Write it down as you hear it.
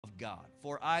God.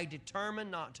 For I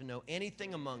determined not to know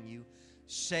anything among you,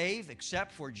 save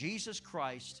except for Jesus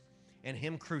Christ and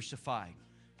Him crucified.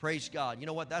 Praise God. You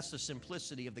know what? That's the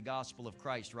simplicity of the gospel of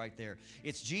Christ right there.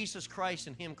 It's Jesus Christ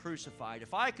and Him crucified.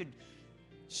 If I could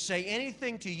say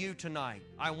anything to you tonight,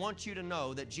 I want you to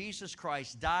know that Jesus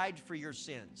Christ died for your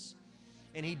sins.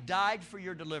 And He died for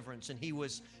your deliverance. And He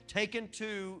was taken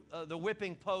to the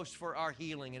whipping post for our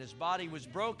healing. And His body was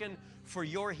broken for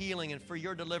your healing and for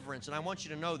your deliverance. And I want you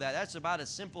to know that. That's about as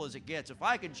simple as it gets. If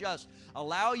I could just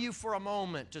allow you for a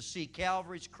moment to see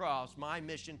Calvary's cross, my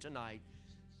mission tonight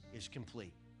is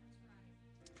complete.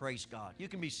 Praise God. You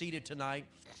can be seated tonight.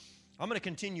 I'm going to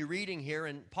continue reading here.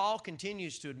 And Paul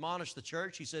continues to admonish the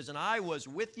church. He says, and I was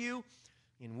with you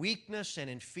in weakness and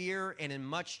in fear and in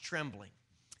much trembling.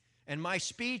 And my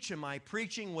speech and my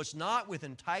preaching was not with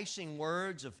enticing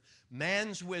words of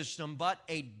man's wisdom, but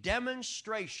a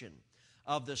demonstration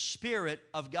of the Spirit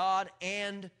of God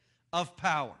and of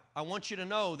power. I want you to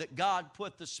know that God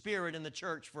put the Spirit in the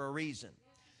church for a reason.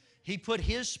 He put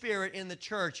His Spirit in the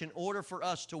church in order for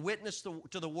us to witness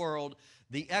to the world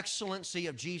the excellency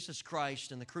of Jesus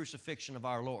Christ and the crucifixion of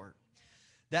our Lord.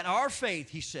 That our faith,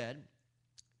 he said,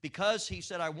 because he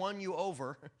said, I won you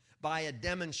over by a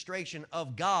demonstration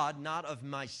of God, not of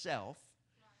myself,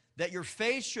 that your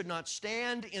faith should not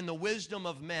stand in the wisdom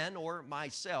of men or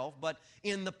myself, but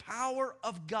in the power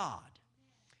of God.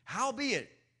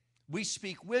 Howbeit, we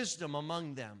speak wisdom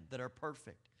among them that are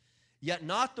perfect, yet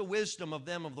not the wisdom of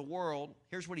them of the world.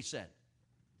 Here's what he said.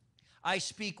 I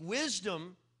speak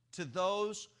wisdom to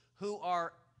those who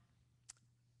are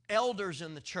elders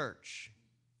in the church.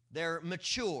 They're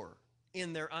mature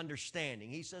in their understanding.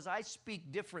 He says, I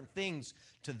speak different things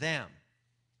to them.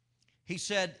 He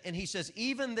said, and he says,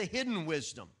 even the hidden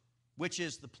wisdom, which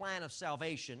is the plan of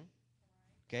salvation,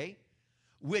 okay,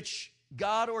 which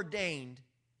God ordained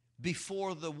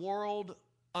before the world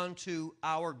unto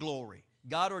our glory.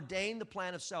 God ordained the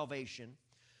plan of salvation,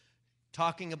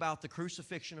 talking about the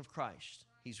crucifixion of Christ.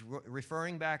 He's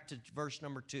referring back to verse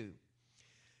number 2.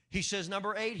 He says,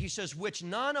 number 8, he says, which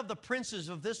none of the princes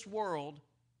of this world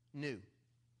knew.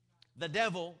 The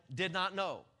devil did not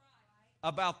know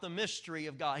about the mystery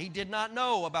of God. He did not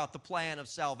know about the plan of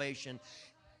salvation.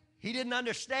 He didn't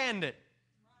understand it.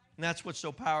 And that's what's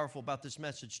so powerful about this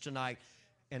message tonight.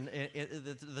 And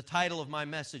the title of my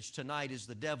message tonight is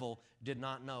The Devil Did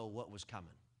Not Know What Was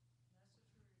Coming.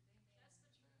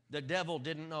 The devil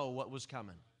didn't know what was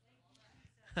coming.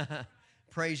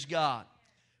 Praise God.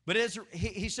 But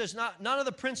he says, none of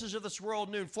the princes of this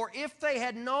world knew. For if they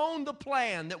had known the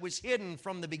plan that was hidden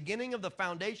from the beginning of the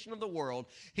foundation of the world,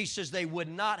 he says, they would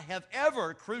not have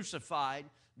ever crucified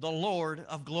the Lord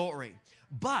of glory.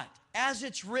 But as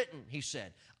it's written, he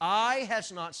said, eye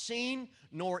has not seen,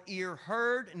 nor ear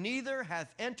heard, neither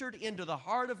hath entered into the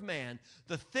heart of man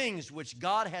the things which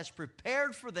God has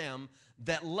prepared for them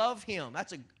that love Him.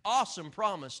 That's an awesome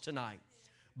promise tonight.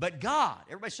 But God,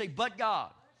 everybody say, but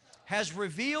God, has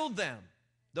revealed them,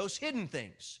 those hidden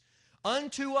things,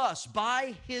 unto us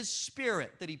by His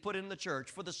Spirit that He put in the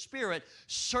church. For the Spirit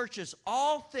searches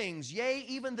all things, yea,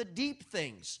 even the deep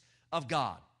things of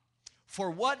God. For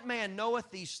what man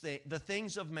knoweth the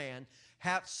things of man,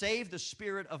 hath saved the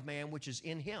spirit of man which is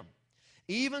in him.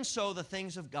 Even so the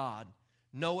things of God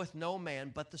knoweth no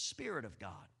man but the Spirit of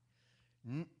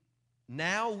God.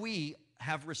 Now we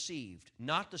have received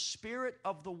not the spirit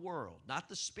of the world, not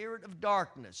the spirit of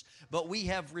darkness, but we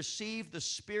have received the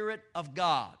Spirit of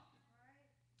God.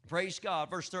 Praise God.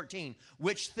 Verse 13,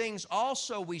 which things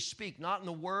also we speak, not in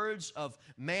the words of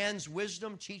man's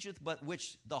wisdom teacheth, but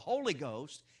which the Holy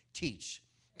Ghost teach,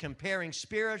 comparing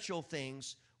spiritual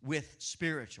things with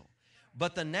spiritual.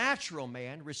 But the natural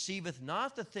man receiveth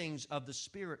not the things of the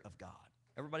Spirit of God.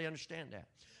 Everybody understand that?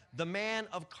 The man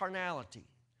of carnality,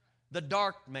 the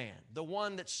dark man, the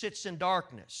one that sits in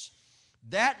darkness,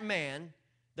 that man,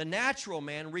 the natural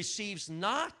man, receives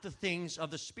not the things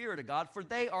of the Spirit of God, for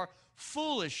they are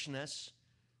foolishness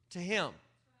to him.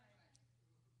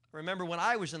 Remember, when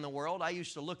I was in the world, I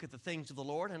used to look at the things of the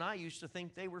Lord, and I used to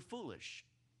think they were foolish.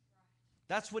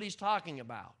 That's what he's talking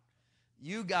about.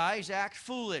 You guys act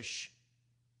foolish.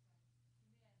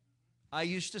 I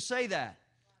used to say that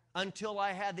until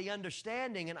I had the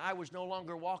understanding and I was no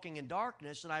longer walking in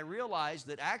darkness, and I realized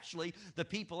that actually the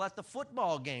people at the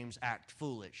football games act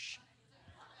foolish.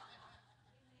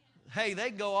 Hey, they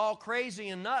go all crazy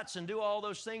and nuts and do all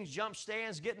those things, jump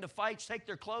stands, get into fights, take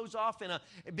their clothes off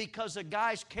because a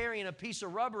guy's carrying a piece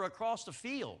of rubber across the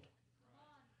field.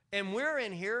 And we're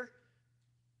in here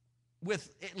with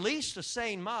at least a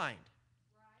sane mind.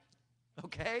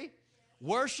 Okay?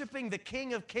 worshiping the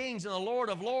King of Kings and the Lord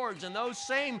of Lords, and those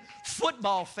same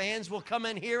football fans will come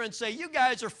in here and say, you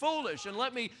guys are foolish. And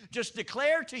let me just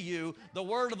declare to you the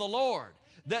word of the Lord,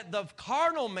 that the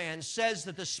carnal man says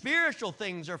that the spiritual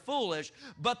things are foolish,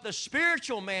 but the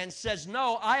spiritual man says,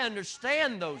 no, I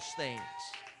understand those things.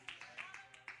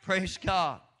 Praise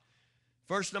God.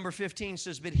 Verse number 15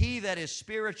 says, but he that is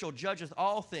spiritual judgeth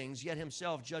all things, yet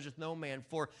himself judgeth no man.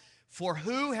 For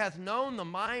who hath known the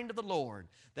mind of the Lord,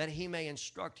 that he may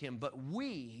instruct him? But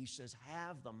we, he says,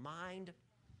 have the mind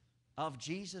of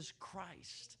Jesus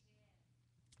Christ.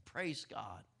 Praise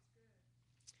God.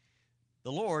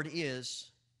 The Lord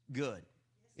is good,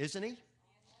 isn't he?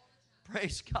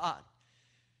 Praise God.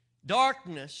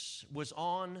 Darkness was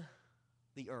on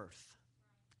the earth,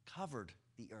 covered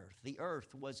the earth. The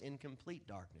earth was in complete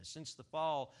darkness. Since the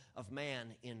fall of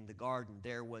man in the garden,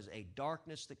 there was a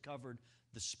darkness that covered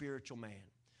the spiritual man.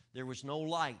 There was no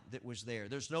light that was there.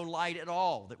 There's no light at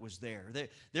all that was there.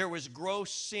 There was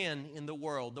gross sin in the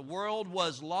world. The world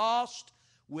was lost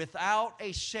without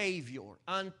a Savior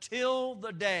until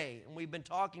the day, and we've been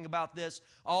talking about this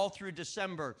all through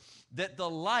December, that the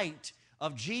light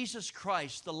of Jesus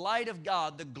Christ, the light of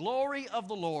God, the glory of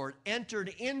the Lord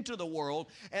entered into the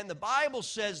world, and the Bible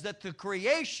says that the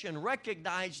creation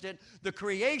recognized it, the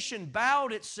creation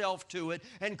bowed itself to it,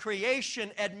 and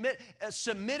creation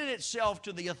submitted itself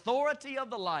to the authority of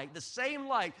the light. The same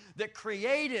light that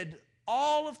created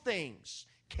all of things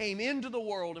came into the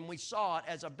world, and we saw it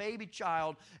as a baby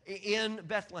child in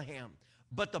Bethlehem.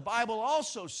 But the Bible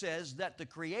also says that the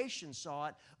creation saw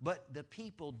it, but the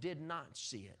people did not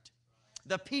see it.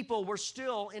 The people were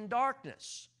still in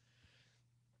darkness.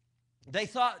 They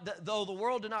thought that though the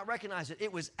world did not recognize it,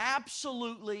 it was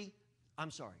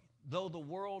though the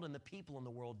world and the people in the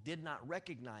world did not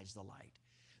recognize the light,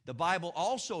 the Bible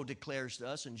also declares to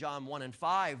us in John 1 and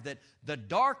 5 that the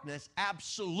darkness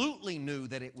absolutely knew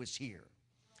that it was here.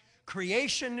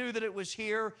 Creation knew that it was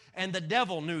here, and the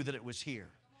devil knew that it was here.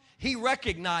 He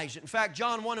recognized it. In fact,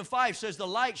 John 1 and 5 says, the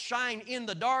light shined in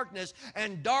the darkness,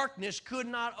 and darkness could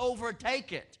not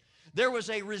overtake it. There was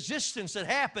a resistance that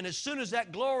happened as soon as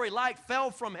that glory light fell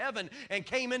from heaven and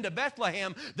came into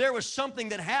Bethlehem. There was something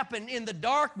that happened in the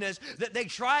darkness that they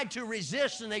tried to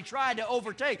resist and they tried to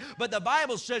overtake. But the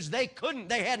Bible says they couldn't.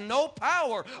 They had no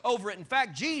power over it. In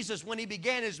fact, Jesus, when he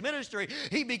began his ministry,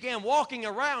 he began walking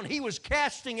around. He was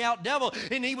casting out devils,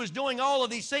 and he was doing all of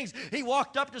these things. He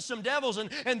walked up to some devils,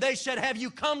 and they said, have you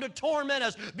come to torment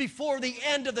us before the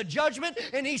end of the judgment?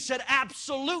 And he said,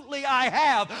 absolutely I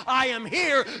have. I am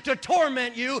here to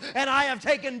torment you, and I have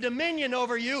taken dominion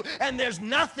over you, and there's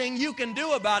nothing you can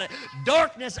do about it.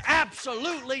 Darkness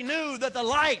absolutely knew that the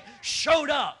light showed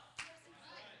up.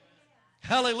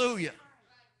 Hallelujah.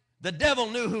 The devil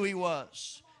knew who he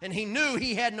was, and he knew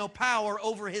he had no power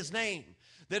over his name.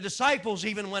 The disciples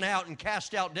even went out and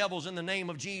cast out devils in the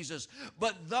name of Jesus,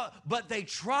 but they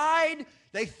tried,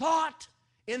 they thought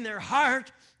in their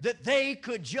heart that they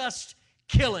could just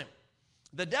kill him.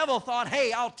 The devil thought,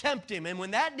 hey, I'll tempt him. And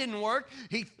when that didn't work,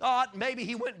 he thought maybe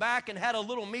he went back and had a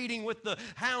little meeting with the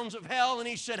hounds of hell, and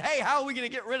he said, hey, how are we going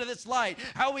to get rid of this light?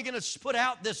 How are we going to put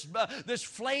out this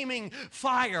flaming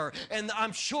fire? And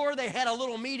I'm sure they had a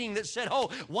little meeting that said,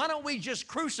 oh, why don't we just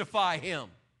crucify him?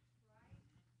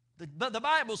 But the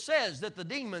Bible says that the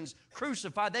demons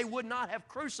crucified. They would not have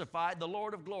crucified the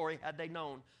Lord of glory had they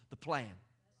known the plan.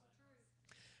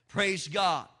 Praise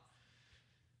God.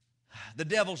 The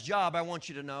devil's job, I want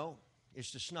you to know,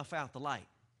 is to snuff out the light.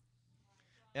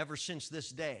 Ever since this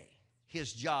day,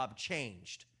 his job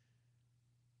changed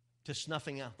to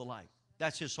snuffing out the light.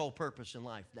 That's his whole purpose in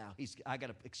life now. I got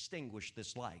to extinguish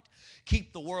this light.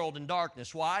 Keep the world in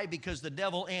darkness. Why? Because the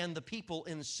devil and the people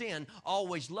in sin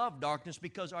always love darkness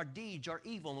because our deeds are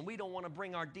evil, and we don't want to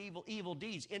bring our evil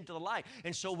deeds into the light.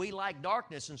 And so we like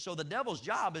darkness. And so the devil's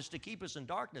job is to keep us in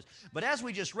darkness. But as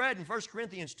we just read in 1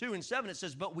 Corinthians 2 and 7, it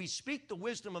says, but we speak the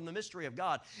wisdom of the mystery of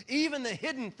God, even the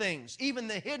hidden things, even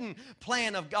the hidden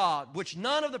plan of God, which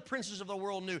none of the princes of the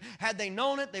world knew. Had they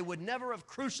known it, they would never have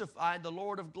crucified the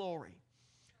Lord of glory.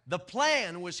 The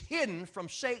plan was hidden from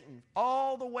Satan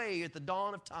all the way at the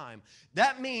dawn of time.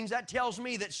 That tells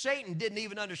me that Satan didn't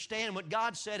even understand what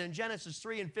God said in Genesis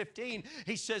 3 and 15.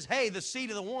 He says, hey, the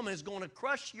seed of the woman is going to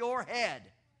crush your head.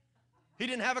 He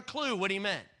didn't have a clue what he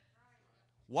meant.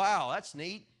 Wow, that's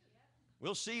neat.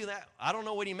 We'll see that. I don't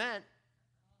know what he meant.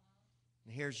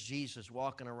 And here's Jesus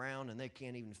walking around, and they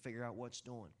can't even figure out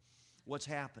what's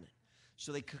happening.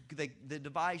 So they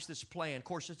devised this plan. Of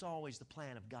course, it's always the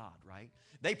plan of God, right?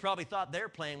 They probably thought their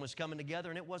plan was coming together,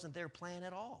 and it wasn't their plan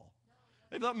at all.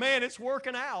 They thought, man, it's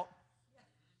working out.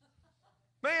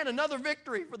 Man, another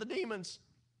victory for the demons.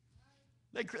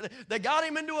 They got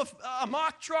him into a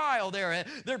mock trial there.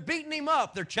 They're beating him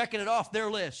up. They're checking it off their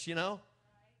list, you know.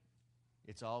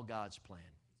 It's all God's plan.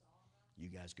 You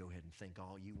guys go ahead and think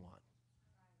all you want.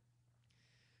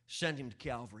 Send him to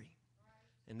Calvary.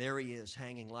 And there he is,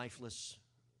 hanging lifeless,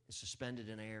 suspended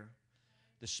in air.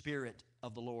 The Spirit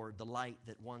of the Lord, the light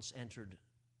that once entered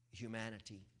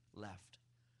humanity, left.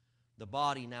 The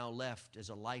body now left as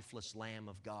a lifeless Lamb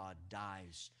of God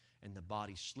dies, and the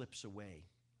body slips away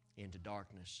into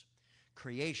darkness.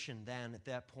 Creation then at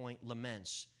that point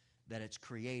laments that its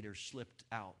Creator slipped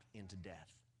out into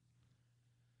death.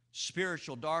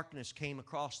 Spiritual darkness came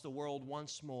across the world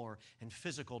once more, and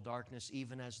physical darkness,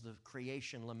 even as the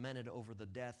creation lamented over the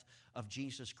death of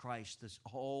Jesus Christ.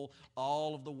 All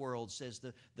of the world says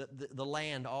the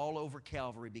land all over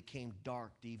Calvary became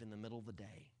dark even in the middle of the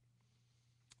day.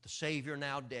 The Savior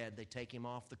now dead, they take him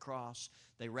off the cross,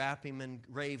 they wrap him in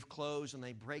grave clothes, and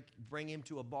they bring him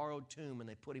to a borrowed tomb, and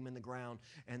they put him in the ground,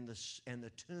 and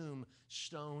the tomb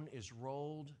stone is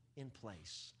rolled in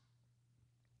place,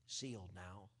 sealed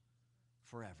now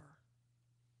forever.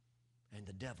 And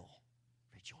the devil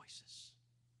rejoices.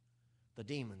 The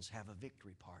demons have a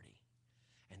victory party,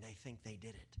 and they think they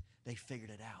did it. They figured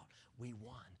it out. We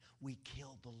won. We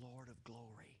killed the Lord of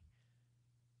glory.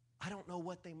 I don't know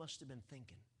what they must have been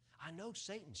thinking. I know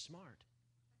Satan's smart.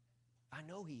 I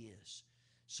know he is.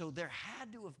 So there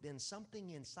had to have been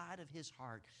something inside of his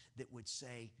heart that would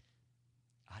say,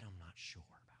 I'm not sure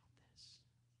about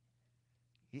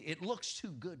this. It looks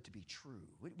too good to be true.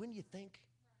 Wouldn't you think?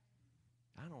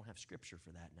 I don't have scripture for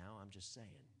that now. I'm just saying.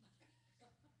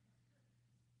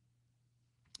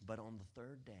 But on the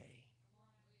third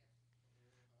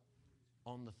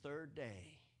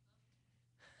day,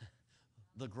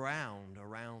 the ground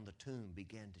around the tomb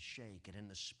began to shake, and in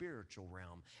the spiritual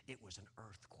realm, it was an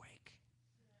earthquake.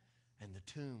 And the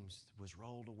tomb was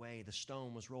rolled away, the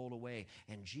stone was rolled away,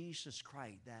 and Jesus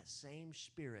Christ, that same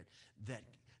Spirit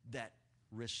that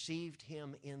received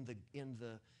him in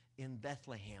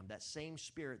Bethlehem, that same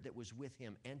Spirit that was with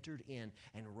him entered in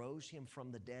and rose him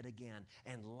from the dead again,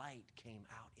 and light came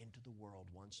out into the world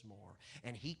once more.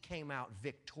 And he came out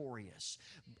victorious.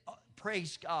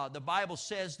 Praise God. The Bible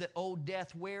says that, O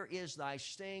death, where is thy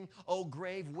sting? O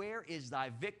grave, where is thy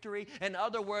victory? In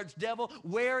other words, devil,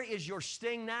 where is your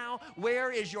sting now?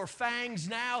 Where is your fangs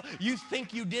now? You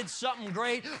think you did something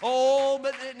great. Oh,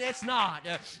 but it's not.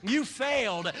 You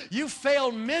failed. You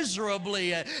failed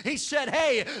miserably. He said,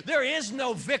 hey, there is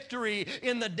no victory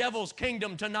in the devil's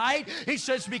kingdom tonight. He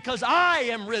says, because I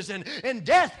am risen, and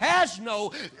death has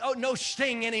no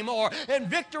sting anymore, and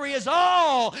victory is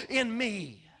all in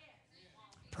me.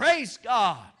 Praise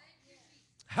God.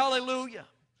 Hallelujah.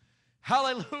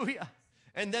 Hallelujah.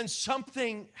 And then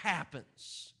something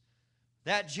happens.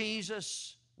 That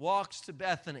Jesus walks to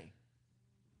Bethany.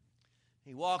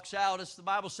 He walks out, as the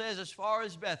Bible says, as far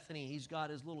as Bethany. He's got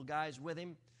his little guys with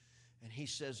him. And he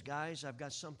says, guys, I've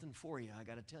got something for you. I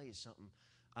got to tell you something.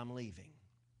 I'm leaving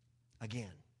again.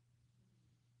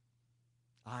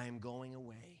 I am going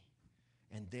away.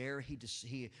 And there he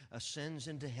ascends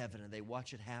into heaven, and they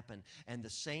watch it happen. And the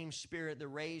same Spirit that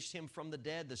raised him from the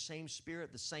dead, the same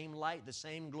Spirit, the same light, the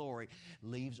same glory,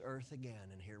 leaves earth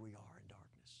again, and here we are in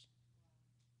darkness.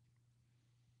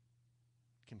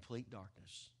 Complete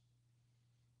darkness.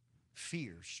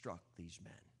 Fear struck these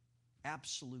men.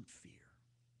 Absolute fear.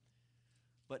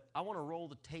 But I want to roll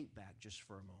the tape back just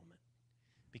for a moment.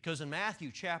 Because in Matthew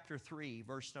chapter 3,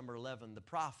 verse number 11, the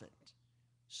prophet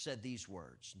said these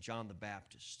words, John the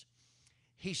Baptist.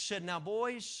 He said, now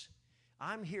boys,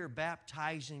 I'm here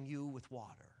baptizing you with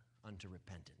water unto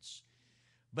repentance.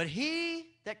 But he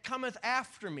that cometh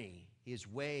after me is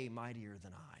way mightier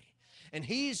than I. And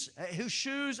whose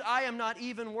shoes I am not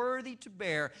even worthy to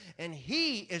bear. And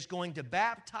he is going to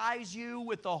baptize you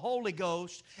with the Holy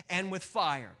Ghost and with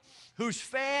fire. Whose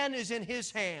fan is in his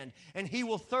hand, and he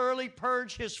will thoroughly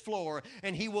purge his floor,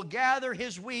 and he will gather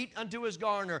his wheat unto his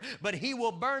garner, but he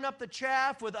will burn up the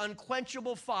chaff with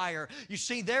unquenchable fire. You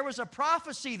see, there was a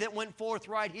prophecy that went forth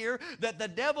right here that the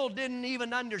devil didn't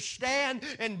even understand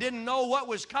and didn't know what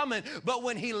was coming. But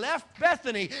when he left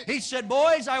Bethany, he said,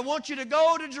 boys, I want you to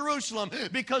go to Jerusalem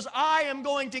because I am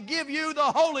going to give you the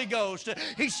Holy Ghost.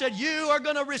 He said, you are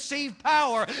going to receive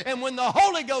power, and when the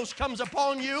Holy Ghost comes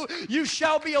upon you, you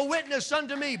shall be a witness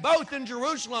unto me, both in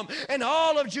Jerusalem and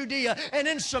all of Judea and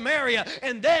in Samaria.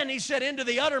 And then he said, into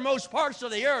the uttermost parts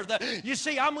of the earth. You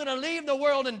see, I'm going to leave the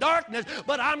world in darkness,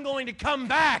 but I'm going to come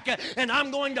back, and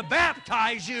I'm going to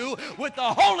baptize you with the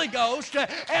Holy Ghost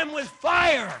and with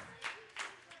fire.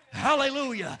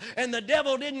 Hallelujah. And the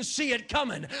devil didn't see it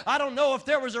coming. I don't know if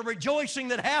there was a rejoicing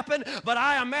that happened, but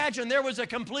I imagine there was a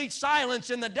complete silence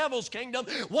in the devil's kingdom,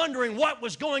 wondering what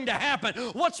was going to happen.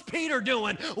 What's Peter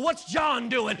doing? What's John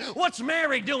doing? What's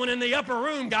Mary doing in the upper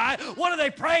room, guy? What are they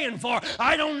praying for?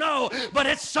 I don't know,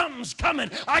 but something's coming.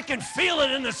 I can feel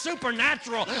it in the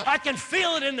supernatural. I can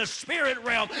feel it in the spirit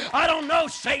realm. I don't know,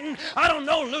 Satan. I don't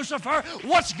know, Lucifer.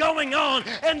 What's going on?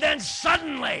 And then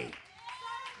suddenly,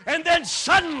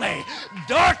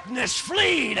 darkness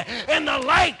fled, and the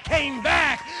light came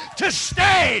back to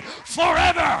stay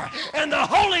forever. And the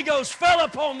Holy Ghost fell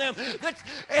upon them,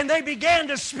 and they began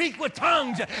to speak with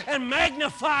tongues and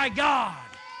magnify God.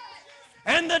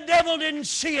 And the devil didn't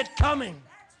see it coming.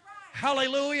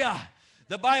 Hallelujah.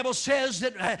 The Bible says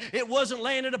that it wasn't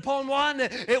landed upon one,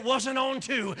 it wasn't on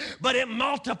two, but it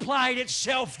multiplied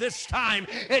itself this time.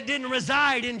 It didn't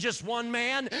reside in just one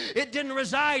man. It didn't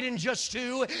reside in just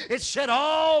two. It said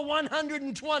all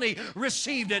 120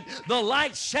 received it. The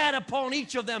light sat upon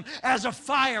each of them as a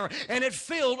fire, and it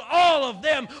filled all of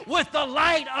them with the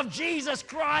light of Jesus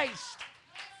Christ.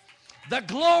 The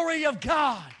glory of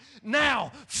God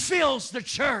now fills the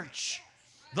church.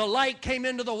 The light came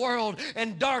into the world,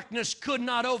 and darkness could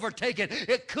not overtake it.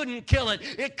 It couldn't kill it.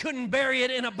 It couldn't bury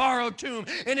it in a borrowed tomb,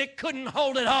 and it couldn't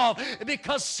hold it off,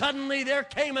 because suddenly there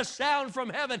came a sound from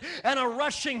heaven and a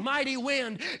rushing mighty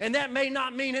wind. And that may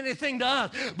not mean anything to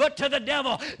us, but to the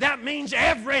devil, that means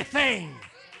everything.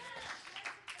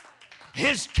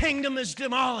 His kingdom is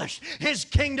demolished. His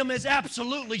kingdom is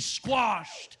absolutely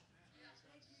squashed.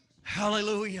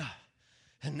 Hallelujah.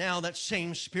 And now that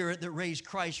same Spirit that raised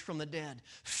Christ from the dead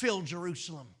filled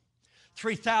Jerusalem.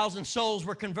 3,000 souls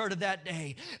were converted that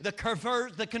day. The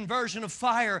conversion of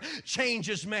fire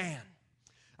changes man.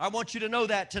 I want you to know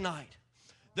that tonight.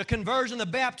 The conversion, the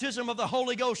baptism of the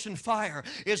Holy Ghost and fire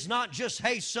is not just,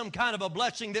 hey, some kind of a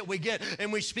blessing that we get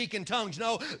and we speak in tongues.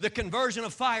 No, the conversion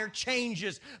of fire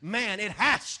changes man. It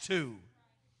has to.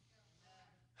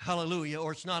 Hallelujah.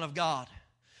 Or it's not of God.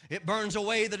 It burns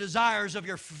away the desires of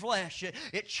your flesh.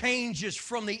 It changes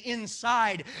from the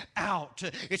inside out.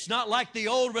 It's not like the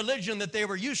old religion that they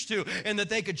were used to, and that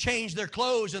they could change their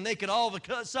clothes and they could all of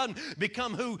a sudden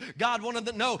become who God wanted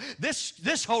them to know.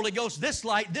 This Holy Ghost, this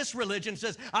light, this religion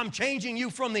says, I'm changing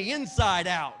you from the inside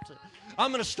out.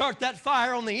 I'm going to start that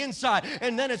fire on the inside,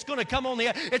 and then it's going to come on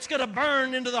the, it's going to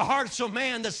burn into the hearts of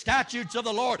man the statutes of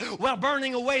the Lord, while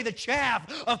burning away the chaff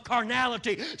of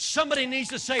carnality. Somebody needs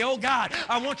to say, oh God,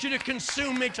 I want you to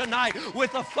consume me tonight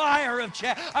with the fire of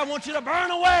chaff. I want you to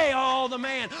burn away all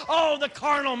the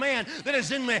carnal man that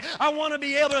is in me. I want to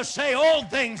be able to say, old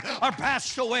things are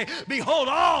passed away. Behold,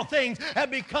 all things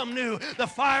have become new. The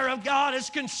fire of God has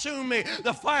consumed me.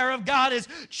 The fire of God has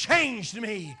changed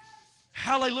me.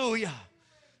 Hallelujah.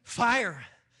 Fire,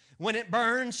 when it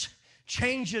burns,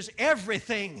 changes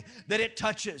everything that it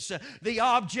touches. The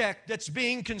object that's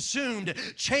being consumed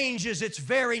changes its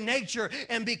very nature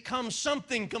and becomes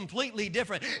something completely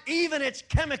different. Even its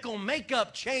chemical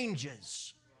makeup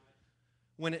changes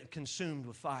when it's consumed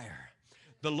with fire.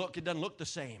 It doesn't look the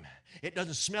same. It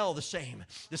doesn't smell the same.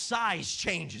 The size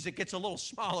changes. It gets a little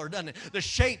smaller, doesn't it? The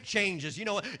shape changes. You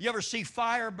know, you ever see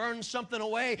fire burn something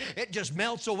away? It just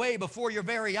melts away before your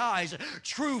very eyes.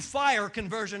 True fire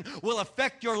conversion will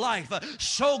affect your life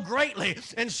so greatly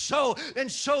and so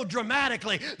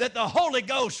dramatically that the Holy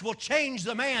Ghost will change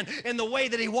the man in the way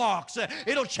that he walks.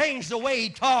 It'll change the way he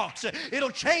talks.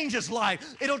 It'll change his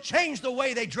life. It'll change the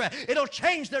way they dress. It'll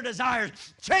change their desires,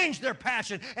 change their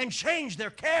passion, and change their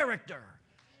character.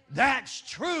 That's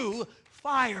true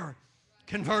fire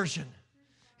conversion.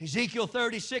 Ezekiel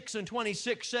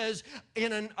 36:26 says,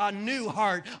 in a new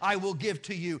heart I will give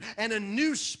to you, and a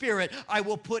new spirit I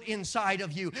will put inside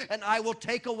of you, and I will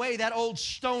take away that old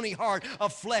stony heart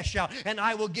of flesh out, and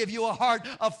I will give you a heart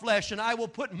of flesh, and I will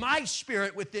put my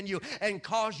spirit within you and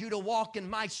cause you to walk in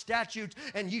my statutes,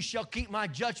 and you shall keep my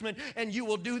judgment, and you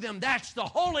will do them. That's the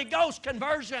Holy Ghost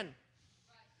conversion.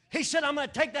 He said, I'm going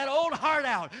to take that old heart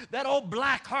out, that old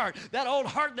black heart, that old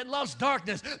heart that loves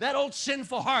darkness, that old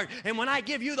sinful heart. And when I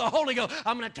give you the Holy Ghost,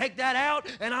 I'm going to take that out,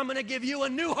 and I'm going to give you a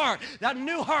new heart. That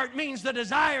new heart means the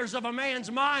desires of a man's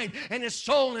mind, and his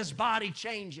soul and his body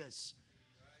changes.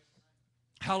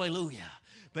 Hallelujah.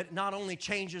 But it not only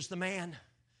changes the man,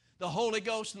 the Holy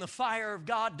Ghost and the fire of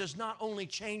God does not only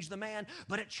change the man,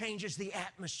 but it changes the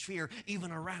atmosphere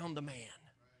even around the man.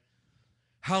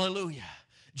 Hallelujah.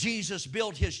 Jesus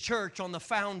built His church on the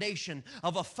foundation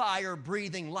of a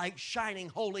fire-breathing, light-shining,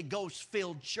 Holy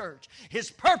Ghost-filled church.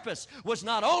 His purpose was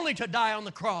not only to die on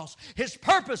the cross. His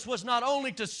purpose was not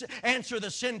only to answer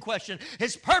the sin question.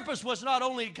 His purpose was not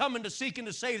only coming to seek and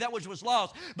to save that which was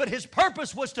lost, but His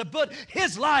purpose was to put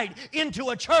His light into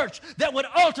a church that would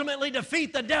ultimately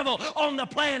defeat the devil on the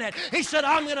planet. He said,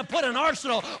 I'm going to put an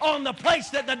arsenal on the place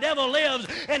that the devil lives,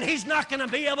 and he's not going to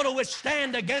be able to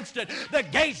withstand against it. The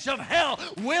gates of hell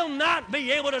will not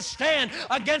be able to stand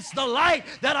against the light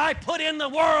that I put in the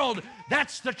world.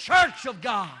 That's the church of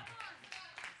God.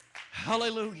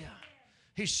 Hallelujah.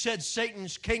 He said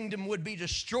Satan's kingdom would be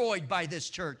destroyed by this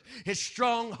church. His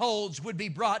strongholds would be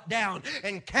brought down,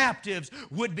 and captives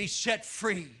would be set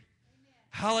free.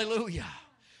 Hallelujah.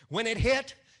 When it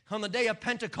hit, on the day of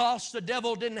Pentecost, the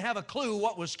devil didn't have a clue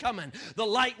what was coming. The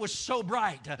light was so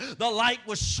bright. The light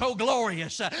was so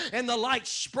glorious. And the light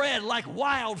spread like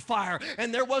wildfire.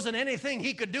 And there wasn't anything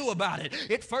he could do about it.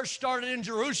 It first started in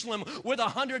Jerusalem with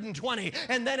 120.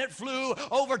 And then it flew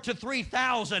over to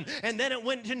 3,000. And then it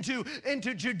went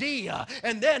into Judea.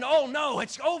 And then, oh no,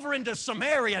 it's over into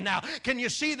Samaria now. Can you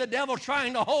see the devil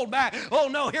trying to hold back? Oh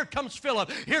no, here comes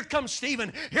Philip. Here comes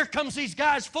Stephen. Here comes these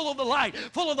guys full of the light,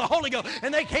 full of the Holy Ghost.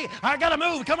 And they can't. I got to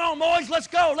move. Come on, boys. Let's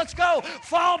go. Let's go.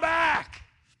 Fall back.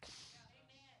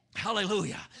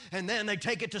 Hallelujah. And then they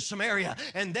take it to Samaria,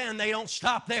 and then they don't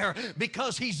stop there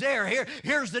because he's there.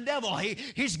 Here's the devil.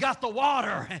 He's got the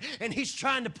water, and he's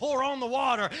trying to pour on the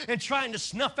water and trying to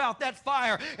snuff out that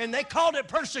fire. And they called it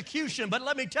persecution. But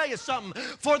let me tell you something.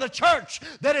 For the church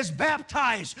that is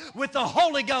baptized with the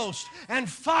Holy Ghost and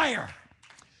fire,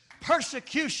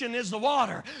 persecution is the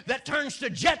water that turns to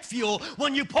jet fuel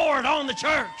when you pour it on the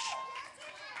church.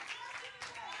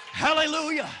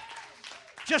 Hallelujah.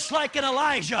 Just like in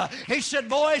Elijah, he said,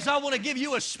 boys, I want to give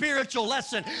you a spiritual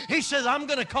lesson. He says, I'm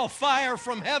going to call fire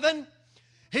from heaven.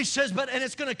 He says, and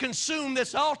it's going to consume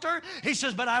this altar. He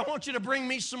says, but I want you to bring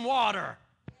me some water.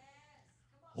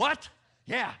 What?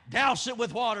 Yeah, douse it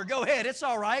with water. Go ahead, it's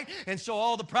all right. And so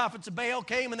all the prophets of Baal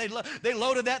came, and they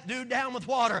loaded that dude down with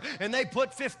water. And they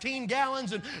put 15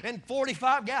 gallons and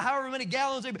 45, however many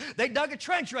gallons. They dug a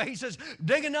trench, right? He says,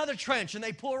 dig another trench. And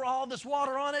they pour all this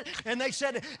water on it. And they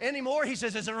said, any more? He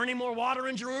says, is there any more water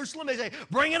in Jerusalem? They say,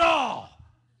 bring it all.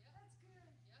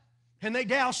 And they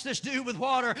doused this dude with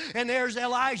water, and there's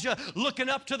Elijah looking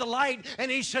up to the light,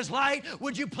 and he says, light,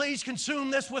 would you please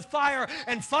consume this with fire?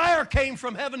 And fire came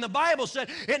from heaven. The Bible said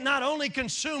it not only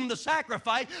consumed the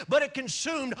sacrifice, but it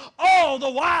consumed all the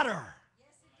water.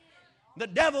 The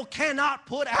devil cannot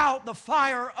put out the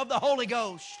fire of the Holy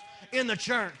Ghost in the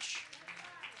church.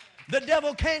 The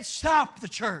devil can't stop the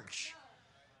church.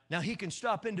 Now, he can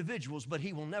stop individuals, but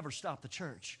he will never stop the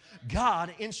church.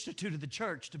 God instituted the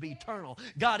church to be eternal.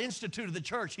 God instituted the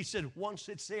church. He said, once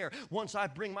it's there, once I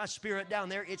bring my spirit down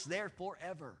there, it's there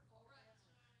forever.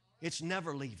 It's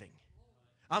never leaving.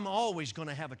 I'm always going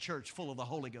to have a church full of the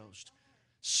Holy Ghost.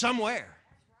 Somewhere.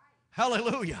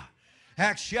 Hallelujah.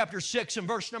 Acts chapter 6 and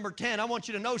verse number 10. I want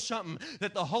you to know something,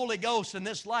 that the Holy Ghost and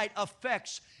this light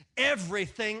affects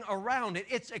everything around it.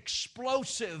 It's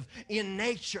explosive in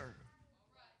nature.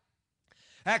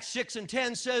 Acts 6 and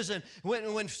 10 says, and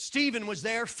when Stephen was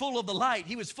there, full of the light,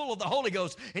 he was full of the Holy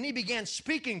Ghost, and he began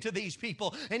speaking to these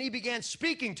people, and he began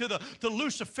speaking to the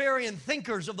Luciferian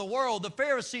thinkers of the world, the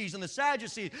Pharisees and the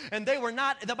Sadducees, and they were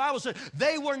not, the Bible says,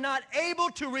 they were not able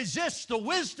to resist the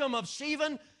wisdom of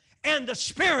Stephen and the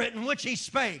spirit in which he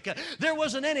spake. There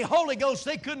wasn't any Holy Ghost.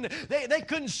 They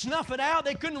couldn't snuff it out.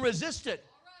 They couldn't resist it.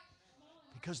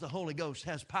 Because the Holy Ghost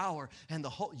has power, and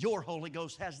your Holy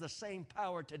Ghost has the same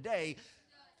power today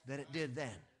that it did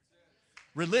then.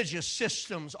 Religious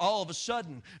systems all of a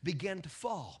sudden began to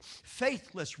fall.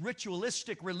 Faithless,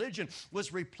 ritualistic religion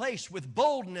was replaced with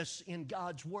boldness in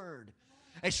God's Word.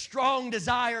 A strong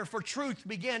desire for truth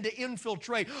began to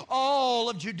infiltrate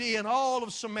all of Judea and all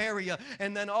of Samaria.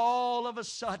 And then all of a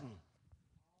sudden,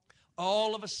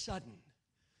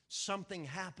 something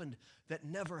happened that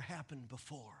never happened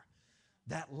before.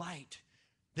 That light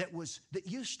that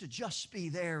used to just be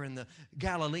there in the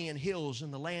Galilean hills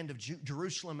and the land of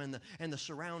Jerusalem and the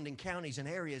surrounding counties and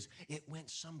areas, it went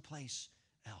someplace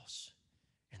else.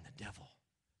 And the devil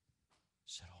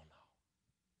said, oh no.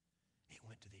 It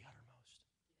went to the uttermost.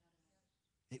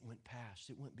 It went past.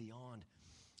 It went beyond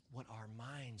what our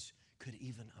minds could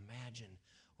even imagine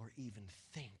or even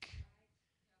think.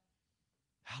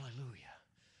 Hallelujah.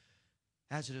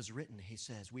 As it is written, he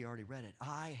says, we already read it,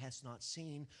 eye has not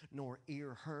seen, nor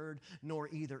ear heard, nor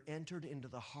either entered into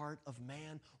the heart of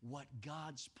man what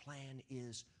God's plan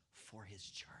is for his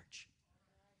church.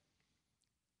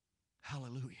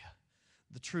 Hallelujah.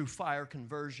 The true fire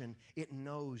conversion, it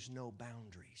knows no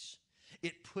boundaries.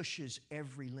 It pushes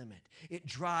every limit. It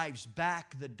drives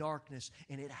back the darkness,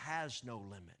 and it has no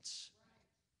limits.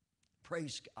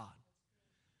 Praise God.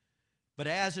 But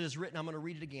as it is written, I'm going to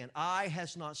read it again. Eye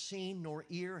has not seen, nor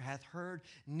ear hath heard,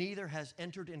 neither has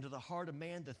entered into the heart of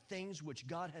man the things which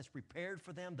God has prepared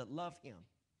for them that love Him.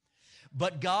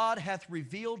 But God hath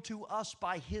revealed to us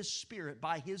by His Spirit,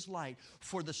 by His light.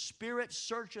 For the Spirit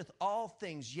searcheth all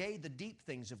things, yea, the deep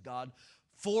things of God.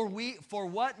 For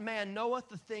what man knoweth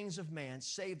the things of man,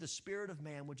 save the Spirit of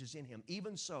man which is in him?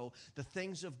 Even so, the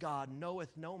things of God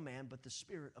knoweth no man but the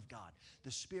Spirit of God.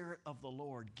 The Spirit of the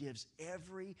Lord gives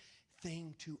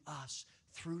everything to us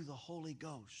through the Holy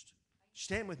Ghost.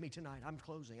 Stand with me tonight. I'm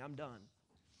closing. I'm done.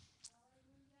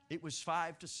 It was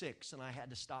 5 to 6, and I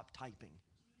had to stop typing.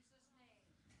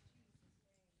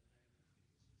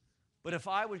 But if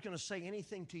I was going to say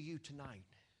anything to you tonight,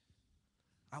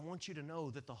 I want you to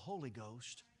know that the Holy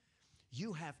Ghost,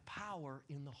 you have power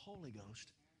in the Holy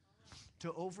Ghost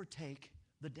to overtake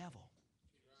the devil.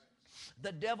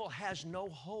 The devil has no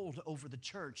hold over the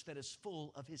church that is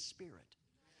full of His Spirit.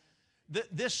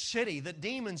 This city, the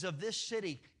demons of this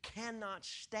city cannot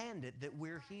stand it that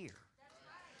we're here.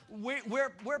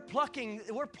 We're plucking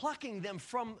them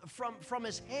from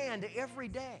His hand every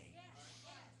day.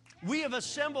 We have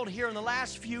assembled here in the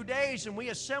last few days, and we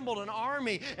assembled an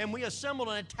army, and we assembled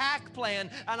an attack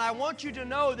plan. And I want you to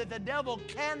know that the devil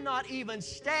cannot even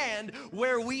stand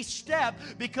where we step,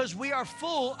 because we are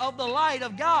full of the light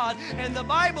of God. And the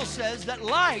Bible says that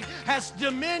light has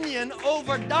dominion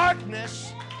over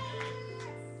darkness.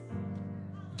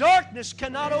 Darkness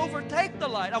cannot overtake the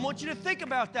light. I want you to think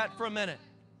about that for a minute.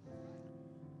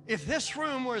 If this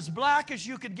room were as black as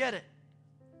you could get it,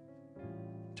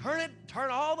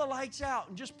 turn all the lights out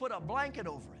and just put a blanket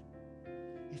over it.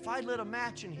 If I lit a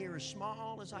match in here as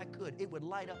small as I could, it would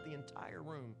light up the entire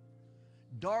room.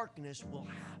 Darkness will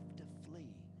have to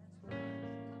flee.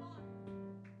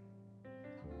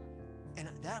 And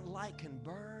that light can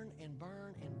burn and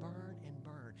burn and burn and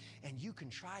burn. And you can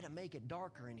try to make it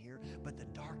darker in here, but the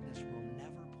darkness will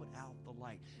never put out the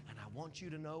light. And I want you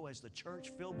to know, as the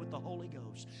church filled with the Holy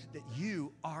Ghost, that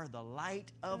you are the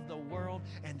light of the world,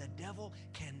 and the devil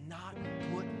cannot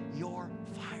put your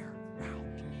fire out.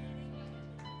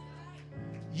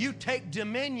 You take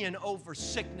dominion over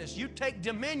sickness. You take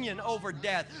dominion over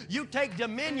death. You take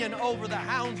dominion over the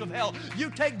hounds of hell. You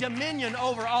take dominion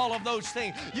over all of those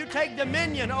things. You take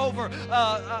dominion over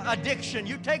addiction.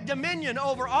 You take dominion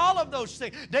over all of those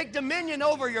things. Take dominion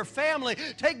over your family.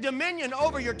 Take dominion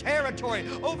over your territory,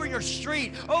 over your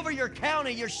street, over your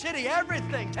county, your city,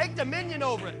 everything. Take dominion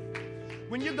over it.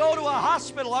 When you go to a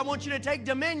hospital, I want you to take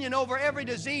dominion over every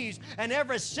disease and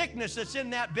every sickness that's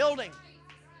in that building.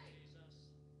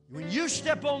 When you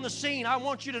step on the scene, I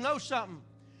want you to know something.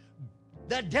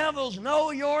 The devils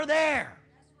know you're there.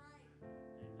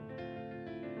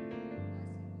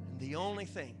 And the only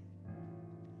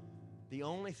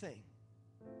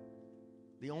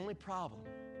problem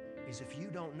is if you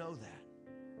don't know that,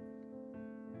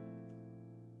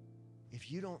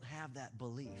 if you don't have that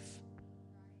belief,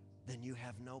 then you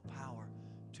have no power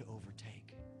to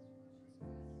overtake.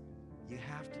 You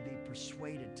have to be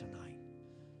persuaded tonight.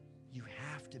 You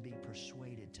have to be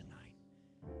persuaded tonight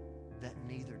that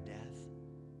neither death,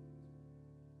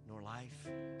 nor life,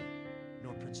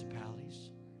 nor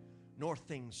principalities, nor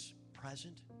things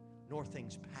present, nor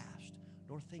things past,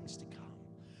 nor things to come,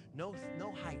 no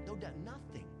height, no depth,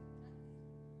 nothing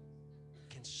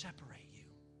can separate you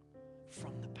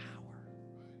from the power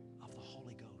of the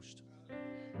Holy Ghost.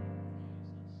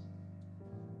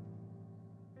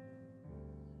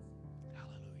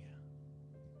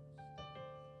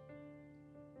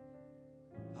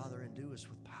 Father, endue us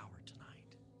with power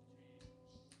tonight.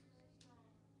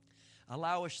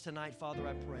 Allow us tonight, Father,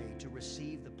 I pray, to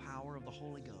receive the power of the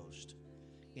Holy Ghost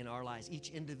in our lives, each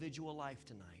individual life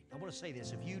tonight. I want to say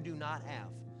this. If you do not have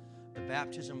the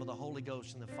baptism of the Holy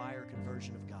Ghost and the fire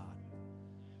conversion of God,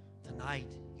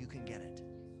 tonight you can get it.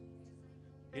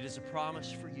 It is a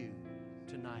promise for you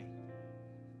tonight.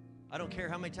 I don't care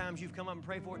how many times you've come up and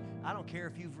prayed for it. I don't care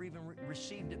if you've even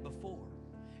received it before.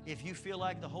 If you feel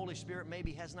like the Holy Spirit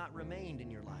maybe has not remained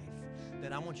in your life,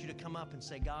 then I want you to come up and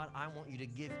say, God, I want you to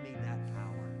give me that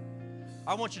power.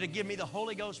 I want you to give me the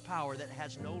Holy Ghost power that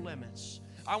has no limits.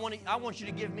 I want you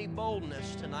to give me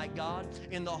boldness tonight, God,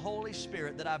 in the Holy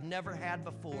Spirit that I've never had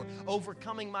before,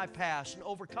 overcoming my past and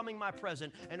overcoming my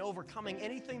present and overcoming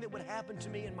anything that would happen to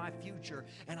me in my future.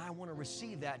 And I want to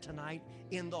receive that tonight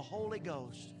in the Holy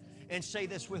Ghost. And say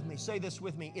this with me. Say this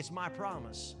with me. It's my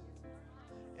promise.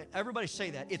 Everybody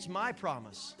say that. It's my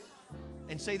promise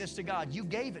and say this to God. You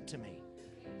gave it to me.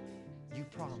 You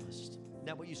promised. Isn't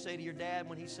that what you say to your dad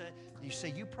when he said, you say,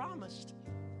 you promised.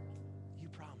 You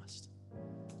promised.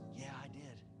 Yeah, I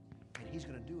did. And He's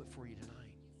going to do it for you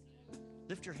tonight.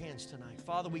 Lift your hands tonight.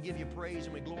 Father, we give you praise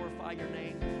and we glorify your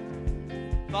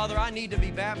name. Father, I need to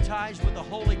be baptized with the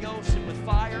Holy Ghost and with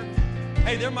fire.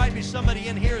 Hey, there might be somebody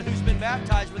in here who's been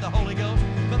baptized with the Holy Ghost,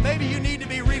 but maybe you need to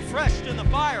be refreshed in the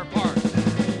fire part.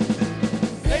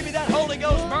 Maybe that Holy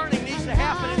Ghost burning needs to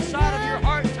happen inside of